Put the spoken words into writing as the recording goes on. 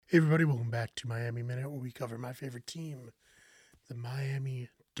Hey everybody, welcome back to Miami Minute, where we cover my favorite team, the Miami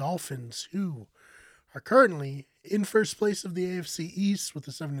Dolphins, who are currently in first place of the AFC East with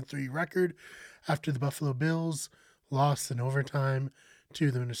a 7-3 record after the Buffalo Bills lost in overtime to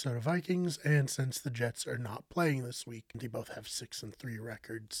the Minnesota Vikings, and since the Jets are not playing this week, they both have 6-3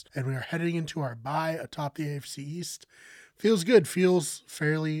 records. And we are heading into our bye atop the AFC East. Feels good, feels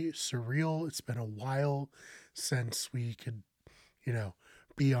fairly surreal. It's been a while since we could,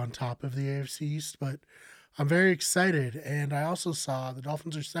 be on top of the AFC East, but I'm very excited. And I also saw the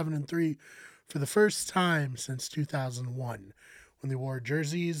Dolphins are 7-3 for the first time since 2001 when they wore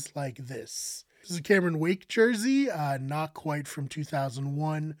jerseys like this. This is a Cameron Wake jersey, not quite from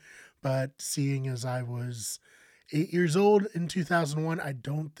 2001, but seeing as I was 8 years old in 2001, I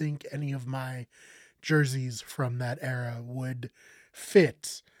don't think any of my jerseys from that era would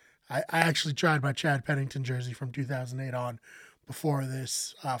fit. I actually tried my Chad Pennington jersey from 2008 on before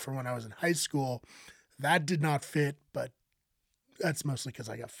this from when I was in high school. That did not fit, but that's mostly because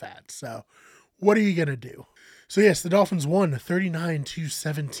I got fat. So what are you going to do? So yes, the Dolphins won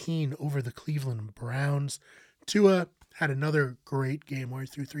 39-17 over the Cleveland Browns. Tua had another great game where he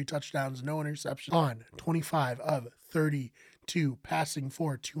threw 3 touchdowns, no interceptions on 25 of 32, passing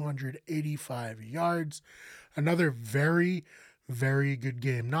for 285 yards. Another very, very good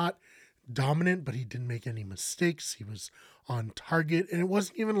game. Not dominant, but he didn't make any mistakes. He was on target, and it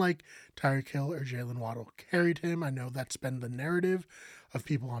wasn't even like Tyreek Hill or Jalen Waddle carried him. I know that's been the narrative of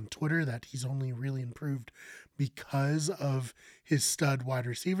people on Twitter, that he's only really improved because of his stud wide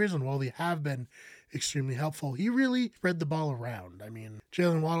receivers, and while they have been extremely helpful, he really spread the ball around. I mean,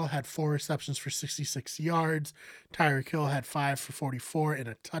 Jalen Waddle had 4 receptions for 66 yards. Tyreek Hill had 5 for 44 and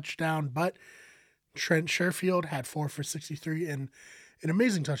a touchdown, but Trent Sherfield had 4 for 63 and an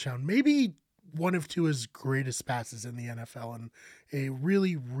amazing touchdown. Maybe one of Tua's greatest passes in the NFL, and a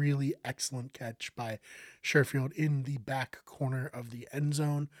really, really excellent catch by Sherfield in the back corner of the end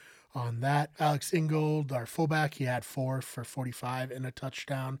zone. On that, Alex Ingold, our fullback, he had 4 for 45 and a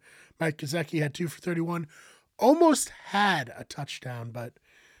touchdown. Mike Gesicki had 2 for 31. Almost had a touchdown, but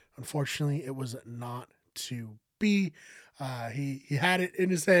unfortunately it was not to be. He had it in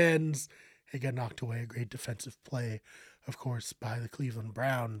his hands. He got knocked away. A great defensive play, of course, by the Cleveland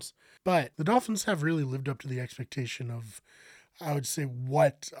Browns. But the Dolphins have really lived up to the expectation of, I would say,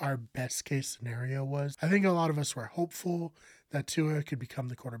 what our best case scenario was. I think a lot of us were hopeful that Tua could become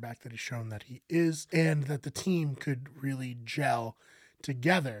the quarterback that he's shown that he is, and that the team could really gel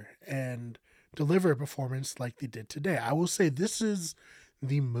together and deliver a performance like they did today. I will say this is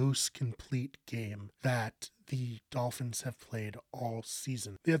the most complete game that the Dolphins have played all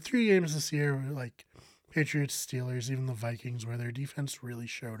season. They had 3 games this year, like Patriots, Steelers, even the Vikings, where their defense really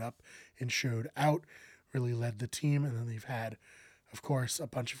showed up and showed out, really led the team. And then they've had, of course, a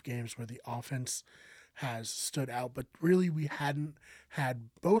bunch of games where the offense has stood out. But really, we hadn't had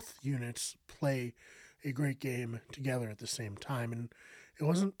both units play a great game together at the same time. And it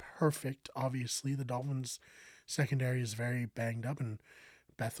wasn't perfect, obviously. The Dolphins' secondary is very banged up, and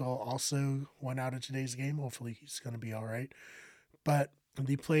Bethel also went out of today's game. Hopefully he's going to be all right. But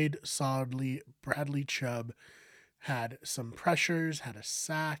they played solidly. Bradley Chubb had some pressures, had a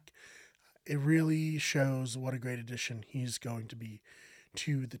sack. It really shows what a great addition he's going to be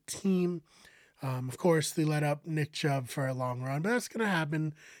to the team. Of course, they let up Nick Chubb for a long run, but that's going to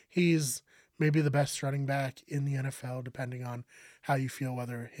happen. He's maybe the best running back in the NFL, depending on how you feel,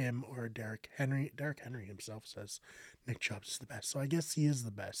 whether him or Derrick Henry. Derrick Henry himself says Nick Chubb is the best, so I guess he is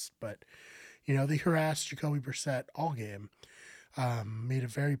the best. But, they harassed Jacoby Brissett all game. Made it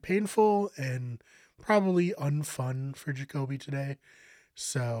very painful and probably unfun for Jacoby today.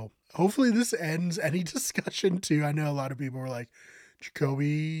 So hopefully this ends any discussion too. I know a lot of people were like,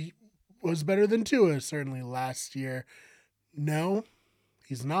 Jacoby was better than Tua, certainly last year. No,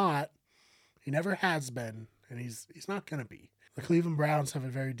 he's not. He never has been, and he's not going to be. The Cleveland Browns have a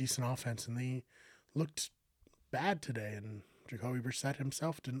very decent offense, and they looked bad today, and Jacoby Brissett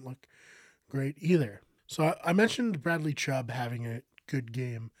himself didn't look great either. So I mentioned Bradley Chubb having a good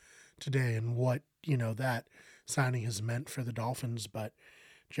game today and what, that signing has meant for the Dolphins, but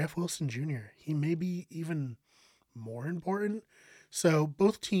Jeff Wilson Jr., he may be even more important. So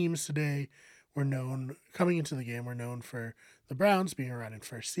both teams today coming into the game, were known for the Browns being a running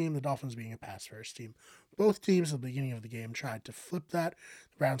first team, the Dolphins being a pass first team. Both teams at the beginning of the game tried to flip that.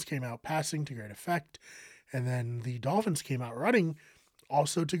 The Browns came out passing to great effect, and then the Dolphins came out running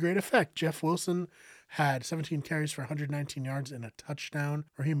also to great effect. Jeff Wilson had 17 carries for 119 yards and a touchdown.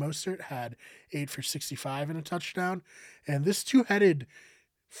 Raheem Mostert had 8 for 65 and a touchdown. And this two-headed,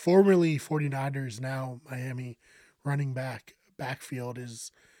 formerly 49ers, now Miami running backfield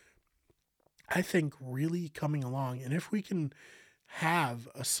is I think, really coming along. And if we can have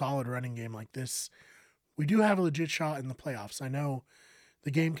a solid running game like this, we do have a legit shot in the playoffs. I know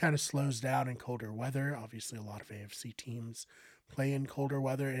the game kind of slows down in colder weather. Obviously, a lot of AFC teams play in colder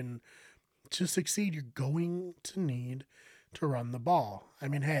weather, and to succeed, you're going to need to run the ball. I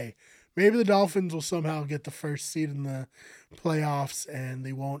mean, hey, maybe the Dolphins will somehow get the first seed in the playoffs and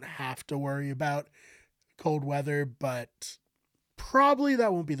they won't have to worry about cold weather, but probably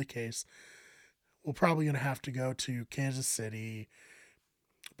that won't be the case. We're probably going to have to go to Kansas City,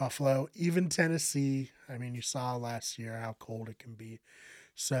 Buffalo, even Tennessee. I mean, you saw last year how cold it can be.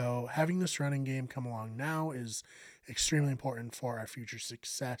 So having this running game come along now is extremely important for our future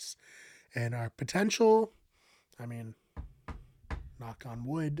success and our potential, I mean, knock on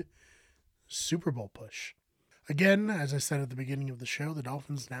wood, Super Bowl push. Again, as I said at the beginning of the show, the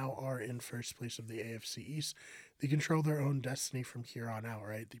Dolphins now are in first place of the AFC East. They control their own destiny from here on out,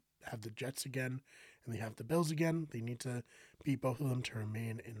 right? They have the Jets again, and they have the Bills again. They need to beat both of them to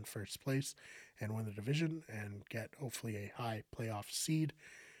remain in first place and win the division and get hopefully a high playoff seed.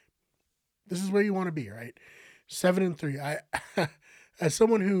 This is where you want to be, right? 7-3. I, as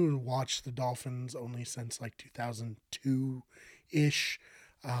someone who watched the Dolphins only since like 2002 ish,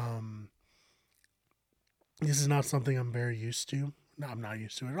 this is not something I'm very used to. No, I'm not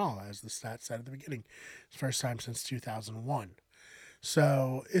used to it at all, as the stat said at the beginning. It's the first time since 2001.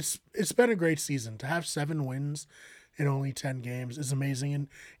 So it's been a great season. To have 7 wins in only 10 games is amazing. And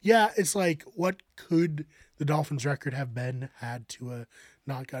yeah, it's like, what could the Dolphins' record have been had Tua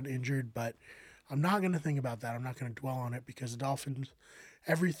not got injured? But I'm not going to think about that. I'm not going to dwell on it, because the Dolphins,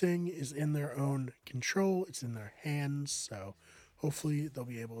 everything is in their own control. It's in their hands. So hopefully they'll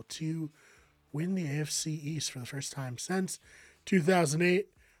be able to win the AFC East for the first time since 2008,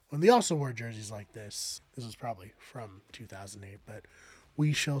 when they also wore jerseys like this. This was probably from 2008, but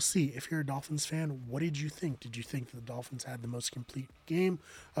we shall see. If you're a Dolphins fan, what did you think? Did you think that the Dolphins had the most complete game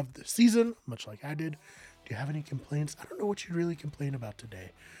of the season, much like I did? Do you have any complaints? I don't know what you'd really complain about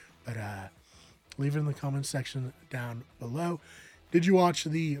today, but leave it in the comments section down below. Did you watch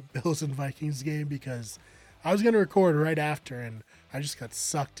the Bills and Vikings game? Because I was going to record right after, and I just got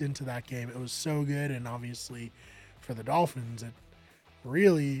sucked into that game. It was so good, and obviously for the Dolphins, it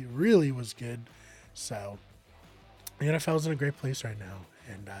really, really was good. So the NFL is in a great place right now,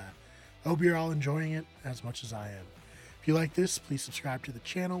 and I hope you're all enjoying it as much as I am. If you like this, please subscribe to the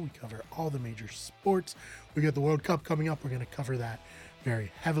channel. We cover all the major sports. We got the World Cup coming up. We're going to cover that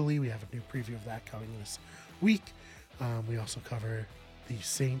very heavily. We have a new preview of that coming this week. We also cover the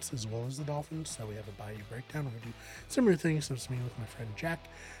Saints as well as the Dolphins, so we have a Bayou breakdown. We're going to do similar things. So it's me with my friend Jack,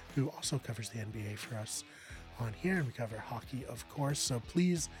 who also covers the NBA for us on here, and we cover hockey, of course. So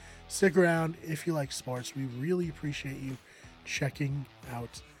please stick around if you like sports. We really appreciate you checking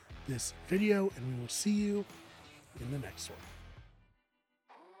out this video, and we will see you in the next one.